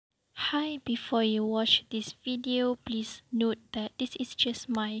Hi, before you watch this video, please note that this is just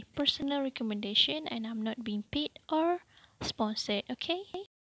my personal recommendation and I'm not being paid or sponsored, okay?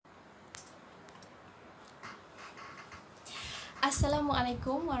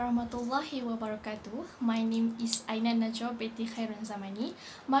 Assalamualaikum warahmatullahi wabarakatuh. My name is Aina Najwa binti Khairon Zamani.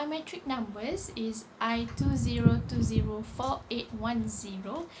 My metric numbers is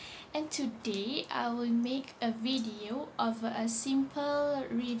I20204810, and today I will make a video of a simple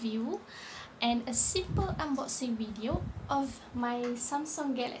review and a simple unboxing video of my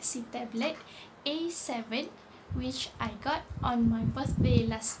Samsung Galaxy tablet A7, which I got on my birthday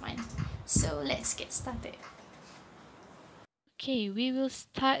last month. So let's get started. Okay, we will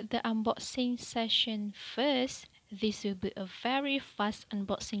start the unboxing session first. This will be a very fast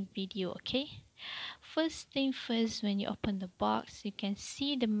unboxing video, okay? First thing first, when you open the box, you can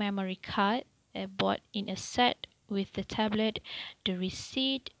see the memory card bought in a set with the tablet, the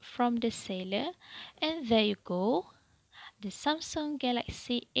receipt from the seller, and there you go. The Samsung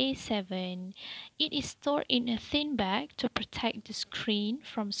Galaxy A7. It is stored in a thin bag to protect the screen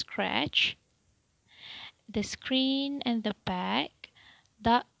from scratch. The screen and the back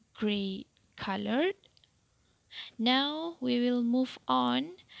dark gray colored. Now we will move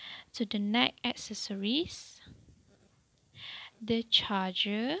on to the neck accessories. The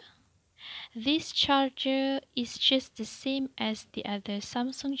charger. This charger is just the same as the other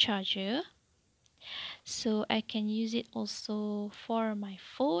Samsung charger, so I can use it also for my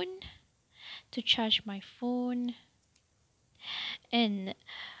phone, to charge my phone. And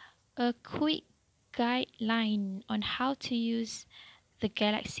a quick guideline on how to use the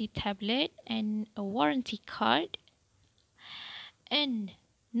Galaxy tablet and a warranty card. And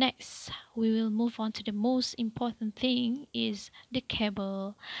next, we will move on to the most important thing, is the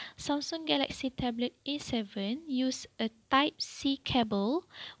cable. Samsung Galaxy Tablet A7 use a Type-C cable,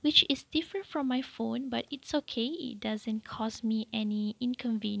 which is different from my phone, but it's okay, it doesn't cause me any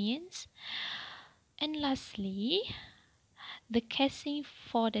inconvenience. And lastly, the casing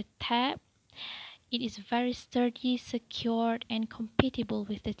for the tab. It is very sturdy, secured, and compatible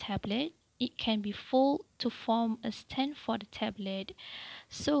with the tablet. It can be folded to form a stand for the tablet.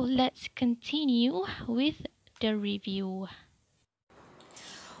 So let's continue with the review.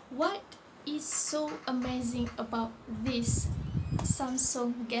 What is so amazing about this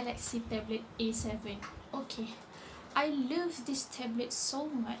Samsung Galaxy Tablet A7? Okay, I love this tablet so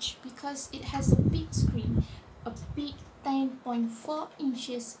much because it has a big screen, a big 10.4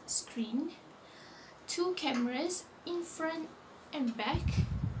 inches screen, two cameras in front and back,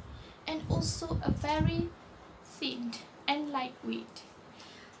 and also a very thin and lightweight.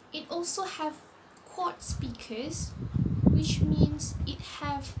 It also have quad speakers, which means it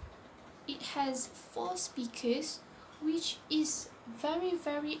has 4 speakers, which is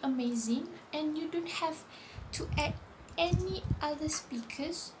very amazing, and you don't have to add any other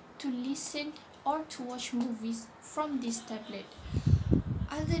speakers to listen or to watch movies from this tablet.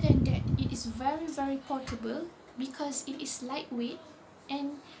 Other than that, it is very portable because it is lightweight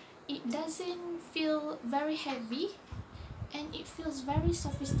and it doesn't feel very heavy, and it feels very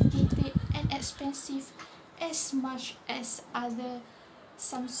sophisticated and expensive as much as other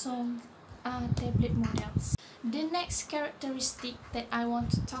Samsung tablet models. The next characteristic that I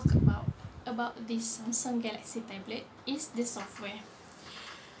want to talk about this Samsung Galaxy tablet is the software.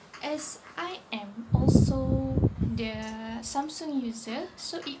 As I am also the Samsung user,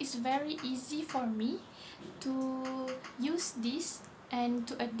 so it is very easy for me to use this and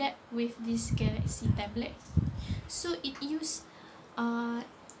to adapt with this Galaxy tablet. So it uses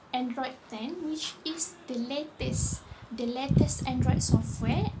Android 10, which is the latest Android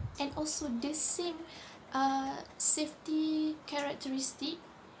software, and also the same safety characteristic,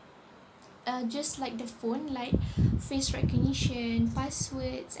 just like the phone, like face recognition,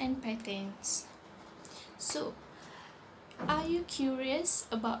 passwords, and patterns. So are you curious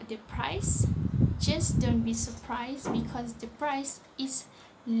about the price? Just don't be surprised because the price is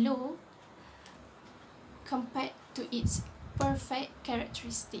low compared to its perfect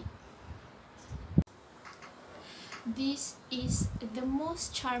characteristic. This is the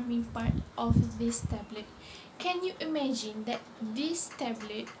most charming part of this tablet. Can you imagine that this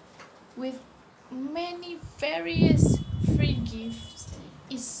tablet with many various free gifts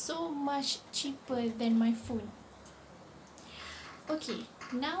is so much cheaper than my phone? Okay,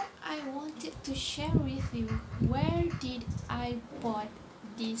 now I wanted to share with you where did I bought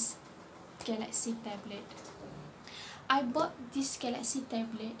this Galaxy tablet. I bought this Galaxy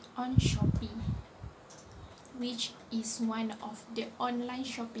tablet on Shopee, which is one of the online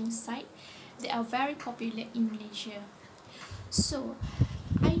shopping sites that are very popular in Malaysia. So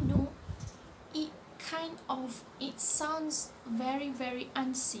I know it sounds very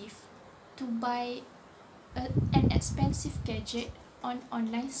unsafe to buy an expensive gadget on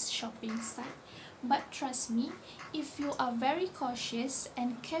online shopping site. But trust me, if you are very cautious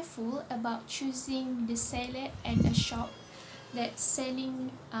and careful about choosing the seller and a shop that's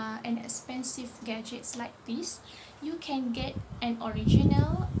selling an expensive gadgets like this, you can get an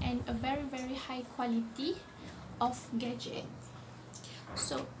original and a very high quality of gadget.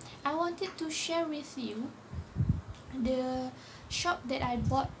 So I wanted to share with you the shop that I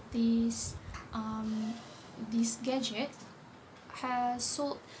bought this gadget has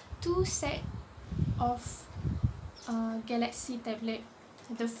sold two set of Galaxy tablet.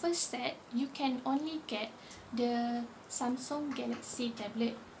 The first set you can only get the Samsung Galaxy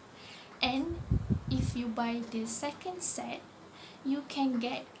tablet, and if you buy the second set you can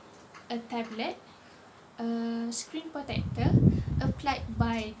get a tablet, a screen protector applied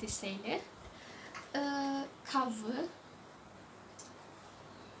by the seller, a cover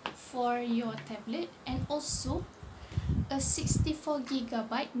for your tablet, and also a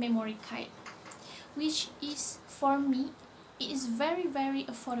 64GB memory card, which is, for me, it is very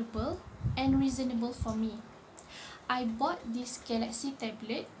affordable and reasonable for me. I bought this Galaxy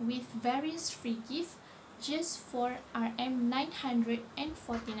tablet with various free gifts just for Rm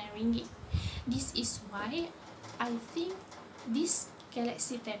 949 ringgit. This is why I think this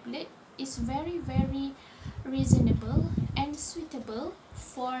Galaxy tablet is very reasonable and suitable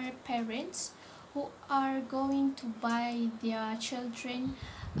for parents who are going to buy their children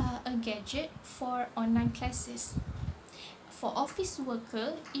a gadget for online classes. For office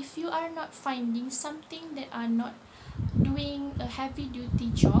worker, if you are not finding something that are not doing a heavy duty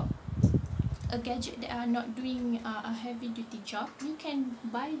job, a gadget that are not doing a heavy duty job, you can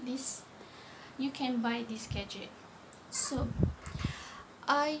buy this gadget. So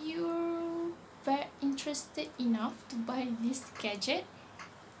are you very interested enough to buy this gadget?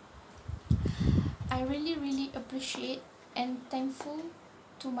 I really appreciate and thankful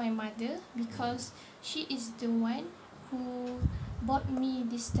to my mother, because she is the one who bought me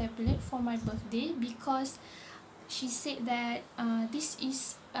this tablet for my birthday, because she said that this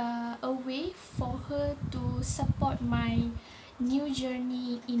is a way for her to support my new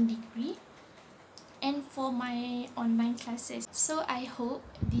journey in degree and for my online classes. So I hope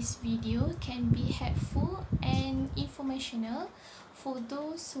this video can be helpful and informational for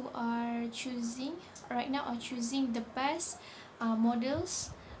those who are choosing the best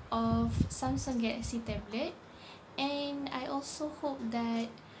models of Samsung Galaxy tablet. And I also hope that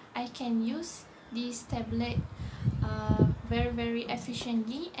I can use this tablet very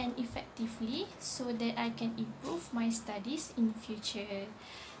efficiently and effectively, so that I can improve my studies in future.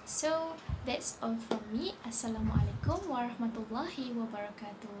 So that's all from me. Assalamualaikum warahmatullahi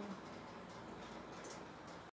wabarakatuh.